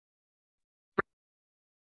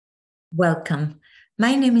Welcome.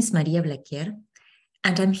 My name is Maria Blaquier,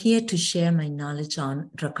 and I'm here to share my knowledge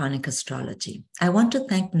on Draconic Astrology. I want to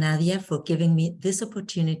thank Nadiya for giving me this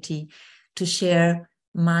opportunity to share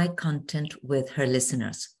my content with her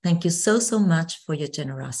listeners. Thank you so much for your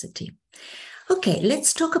generosity. Okay,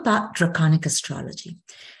 let's talk about Draconic Astrology.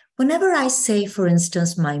 Whenever I say, for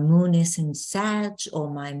instance, my moon is in Sag or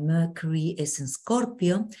my Mercury is in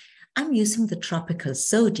Scorpio, I'm using the tropical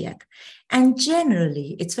zodiac. And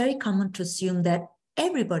generally, it's very common to assume that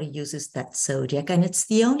everybody uses that zodiac and it's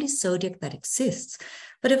the only zodiac that exists.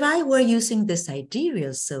 But if I were using this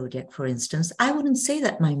sidereal zodiac, for instance, I wouldn't say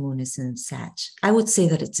that my moon is in Sag. I would say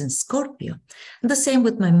that it's in Scorpio. And the same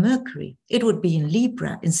with my Mercury. It would be in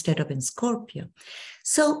Libra instead of in Scorpio.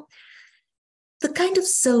 So the kind of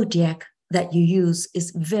zodiac that you use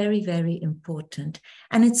is very important.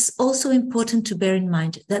 And it's also important to bear in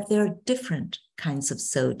mind that there are different kinds of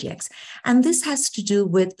zodiacs. And this has to do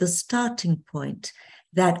with the starting point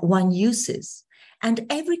that one uses. And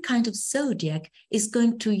every kind of zodiac is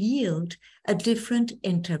going to yield a different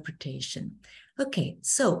interpretation. Okay,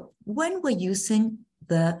 so when we're using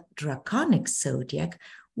the Draconic zodiac,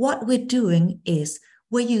 what we're doing is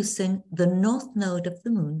we're using the north node of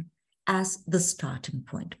the moon as the starting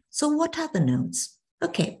point. So what are the nodes?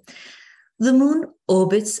 Okay, the moon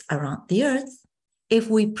orbits around the Earth. If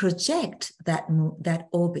we project that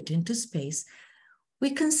orbit into space, we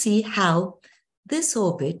can see how this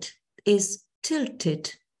orbit is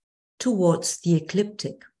tilted towards the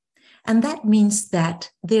ecliptic. And that means that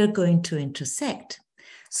they're going to intersect.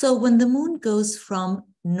 So when the moon goes from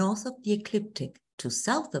north of the ecliptic to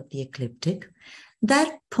south of the ecliptic,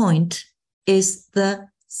 that point is the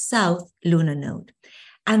south lunar node.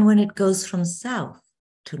 And when it goes from south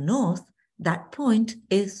to north, that point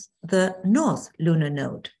is the north lunar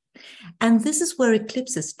node. And this is where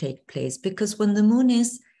eclipses take place, because when the moon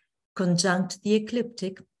is conjunct the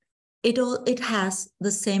ecliptic, it has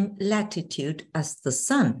the same latitude as the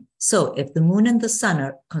sun. So if the moon and the sun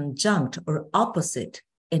are conjunct or opposite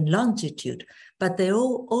in longitude, but they're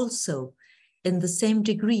all also in the same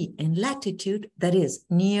degree in latitude, that is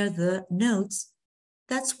near the nodes,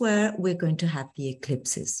 that's where we're going to have the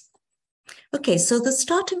eclipses. Okay, so the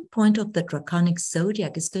starting point of the Draconic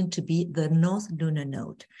zodiac is going to be the north lunar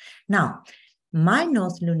node. Now, my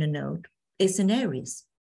north lunar node is in Aries.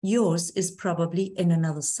 Yours is probably in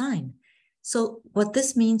another sign. So what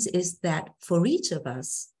this means is that for each of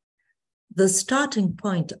us, the starting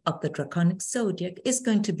point of the Draconic zodiac is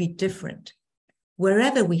going to be different.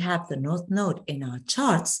 Wherever we have the north node in our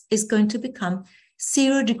charts is going to become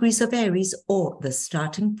 0 degrees of Aries, or the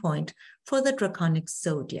starting point for the Draconic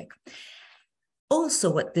zodiac.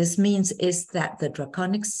 Also, what this means is that the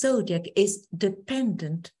Draconic zodiac is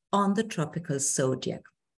dependent on the tropical zodiac.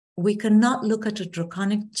 We cannot look at a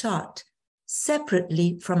Draconic chart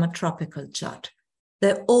separately from a tropical chart.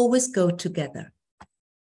 They always go together.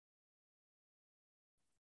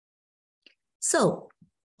 So,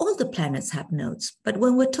 all the planets have nodes, but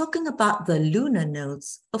when we're talking about the lunar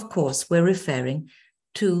nodes, of course, we're referring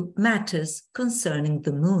to matters concerning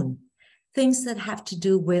the moon, things that have to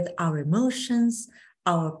do with our emotions,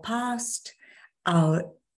 our past, our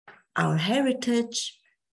heritage,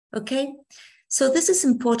 okay? So this is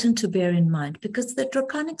important to bear in mind, because the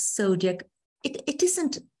Draconic zodiac, it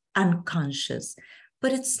isn't unconscious,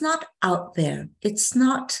 but it's not out there. It's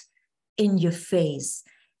not in your face.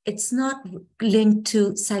 It's not linked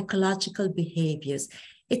to psychological behaviors.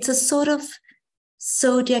 It's a sort of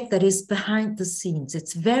zodiac that is behind the scenes.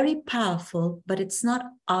 It's very powerful, but it's not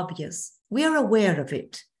obvious. We are aware of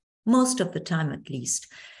it, most of the time at least.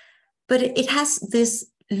 But it has this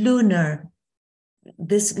lunar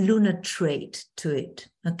trait to it,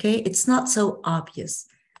 okay? It's not so obvious.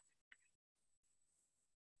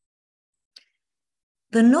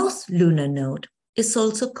 The north lunar node is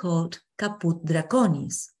also called Caput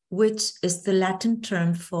Draconis, which is the Latin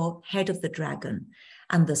term for head of the dragon.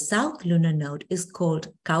 And the south lunar node is called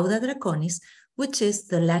Cauda Draconis, which is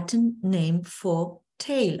the Latin name for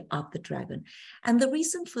tail of the dragon. And the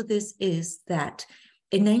reason for this is that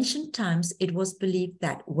in ancient times, it was believed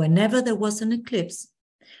that whenever there was an eclipse,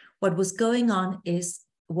 what was going on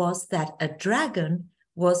was that a dragon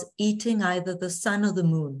was eating either the sun or the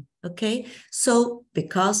moon, okay? So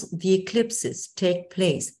because the eclipses take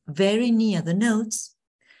place very near the nodes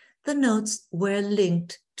were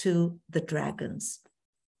linked to the dragons.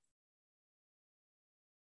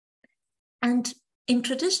 And in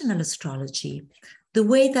traditional astrology, the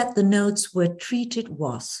way that the nodes were treated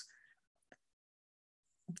was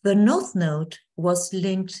the north node was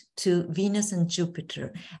linked to Venus and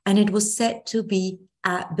Jupiter, and it was said to be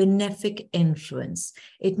a benefic influence.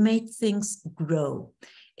 It made things grow.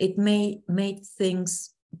 It made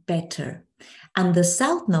things better. And the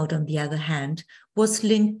south node, on the other hand, was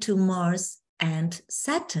linked to Mars and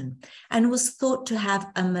Saturn and was thought to have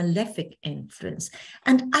a malefic influence.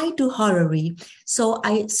 And I do horary, so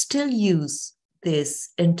I still use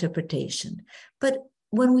this interpretation. But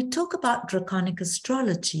when we talk about Draconic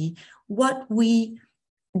astrology, what we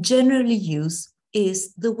generally use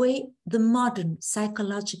is the modern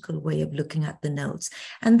psychological way of looking at the nodes.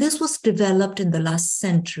 And this was developed in the last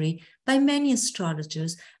century by many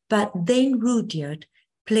astrologers, but Dane Rudyard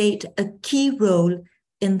played a key role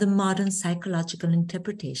in the modern psychological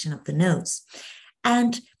interpretation of the nodes.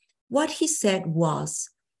 And what he said was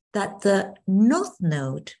that the north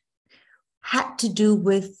node had to do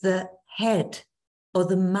with the head or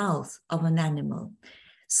the mouth of an animal.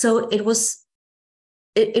 So it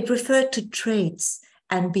referred to traits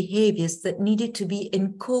and behaviors that needed to be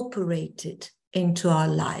incorporated into our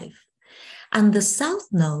life. And the south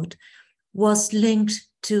node was linked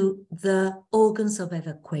to the organs of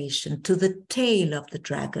evacuation, to the tail of the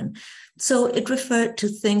dragon. So it referred to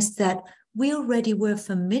things that we already were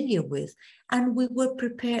familiar with and we were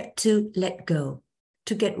prepared to let go,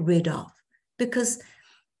 to get rid of, because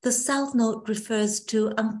the south node refers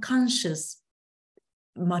to unconscious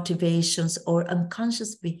motivations or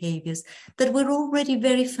unconscious behaviors that we're already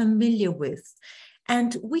very familiar with.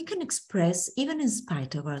 And we can express even in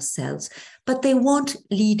spite of ourselves, but they won't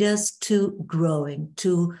lead us to growing,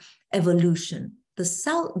 to evolution.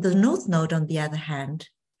 The north node, on the other hand,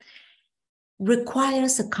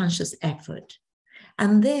 requires a conscious effort.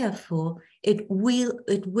 And therefore, it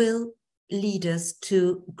will lead us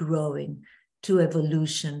to growing, to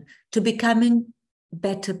evolution, to becoming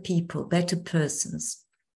better people, better persons,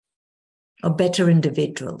 or better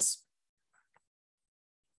individuals.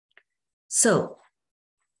 So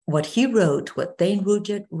what he wrote, what Dane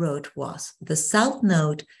Rudyard wrote was, the south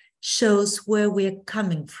node shows where we're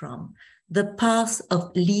coming from, the path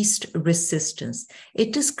of least resistance.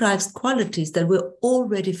 It describes qualities that we're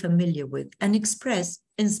already familiar with and express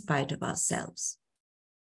in spite of ourselves.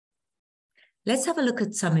 Let's have a look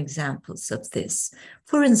at some examples of this.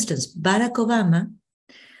 For instance, Barack Obama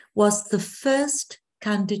was the first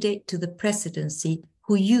candidate to the presidency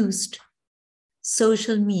who used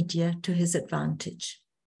social media to his advantage.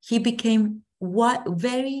 He became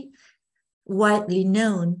very widely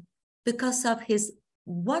known because of his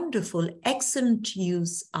wonderful, excellent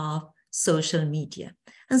use of social media.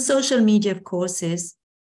 And social media, of course, is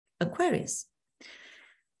Aquarius.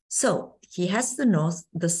 So he has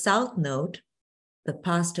the south node, the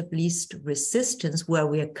path of least resistance, where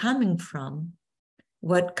we are coming from,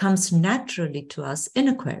 what comes naturally to us in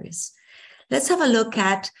Aquarius. Let's have a look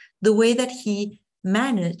at the way that he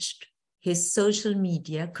managed his social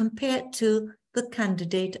media compared to the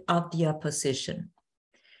candidate of the opposition.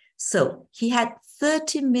 So he had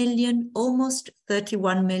 30 million, almost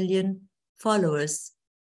 31 million followers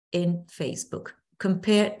in Facebook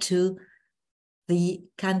compared to the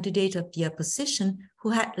candidate of the opposition who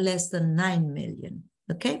had less than 9 million,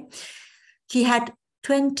 okay? He had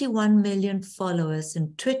 21 million followers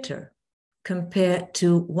in Twitter compared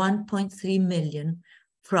to 1.3 million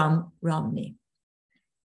from Romney.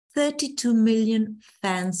 32 million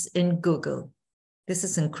fans in Google. This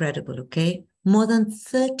is incredible, okay? More than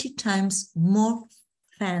 30 times more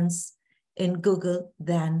fans in Google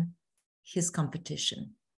than his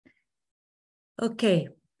competition. Okay,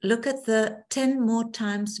 look at the 10 more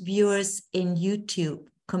times viewers in YouTube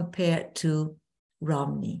compared to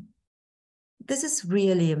Romney. This is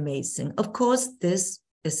really amazing. Of course, this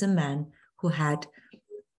is a man who had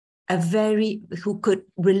who could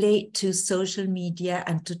relate to social media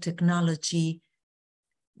and to technology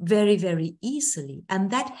very, very easily. And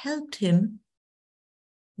that helped him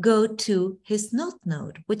go to his north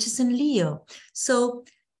node, which is in Leo. So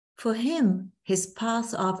for him, his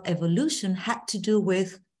path of evolution had to do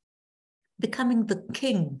with becoming the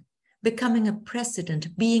king, becoming a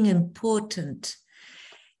president, being important,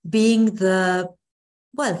 being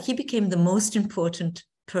he became the most important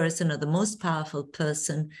person or the most powerful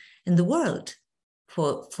person in the world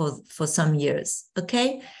for some years,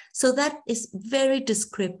 okay? So that is very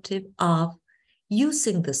descriptive of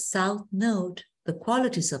using the south node, the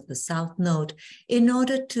qualities of the south node, in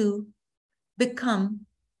order to become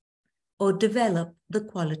or develop the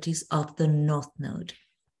qualities of the north node.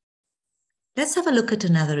 Let's have a look at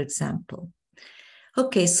another example.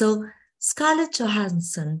 Okay, so Scarlett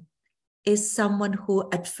Johansson is someone who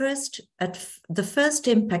the first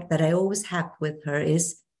impact that I always have with her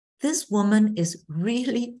is this woman is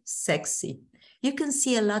really sexy. You can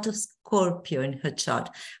see a lot of Scorpio in her chart.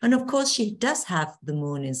 And of course, she does have the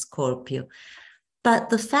moon in Scorpio. But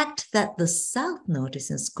the fact that the South Node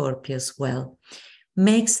is in Scorpio as well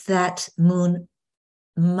makes that moon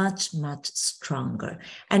much, much stronger.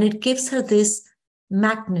 And it gives her this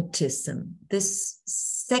magnetism, this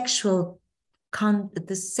sexual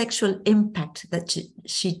impact that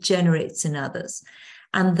she generates in others.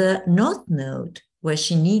 And the North Node, where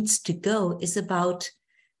she needs to go, is about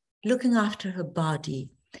looking after her body,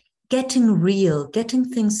 getting real, getting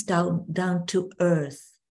things down to earth.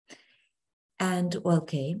 And,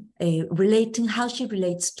 relating how she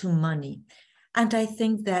relates to money. And I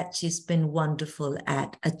think that she's been wonderful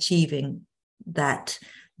at achieving that,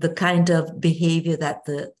 the kind of behavior that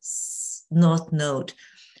the North Node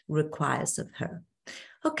requires of her.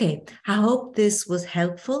 Okay, I hope this was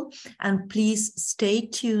helpful, and please stay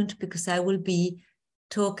tuned because I will be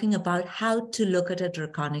talking about how to look at a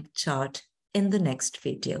draconic chart in the next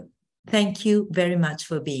video. Thank you very much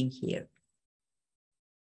for being here.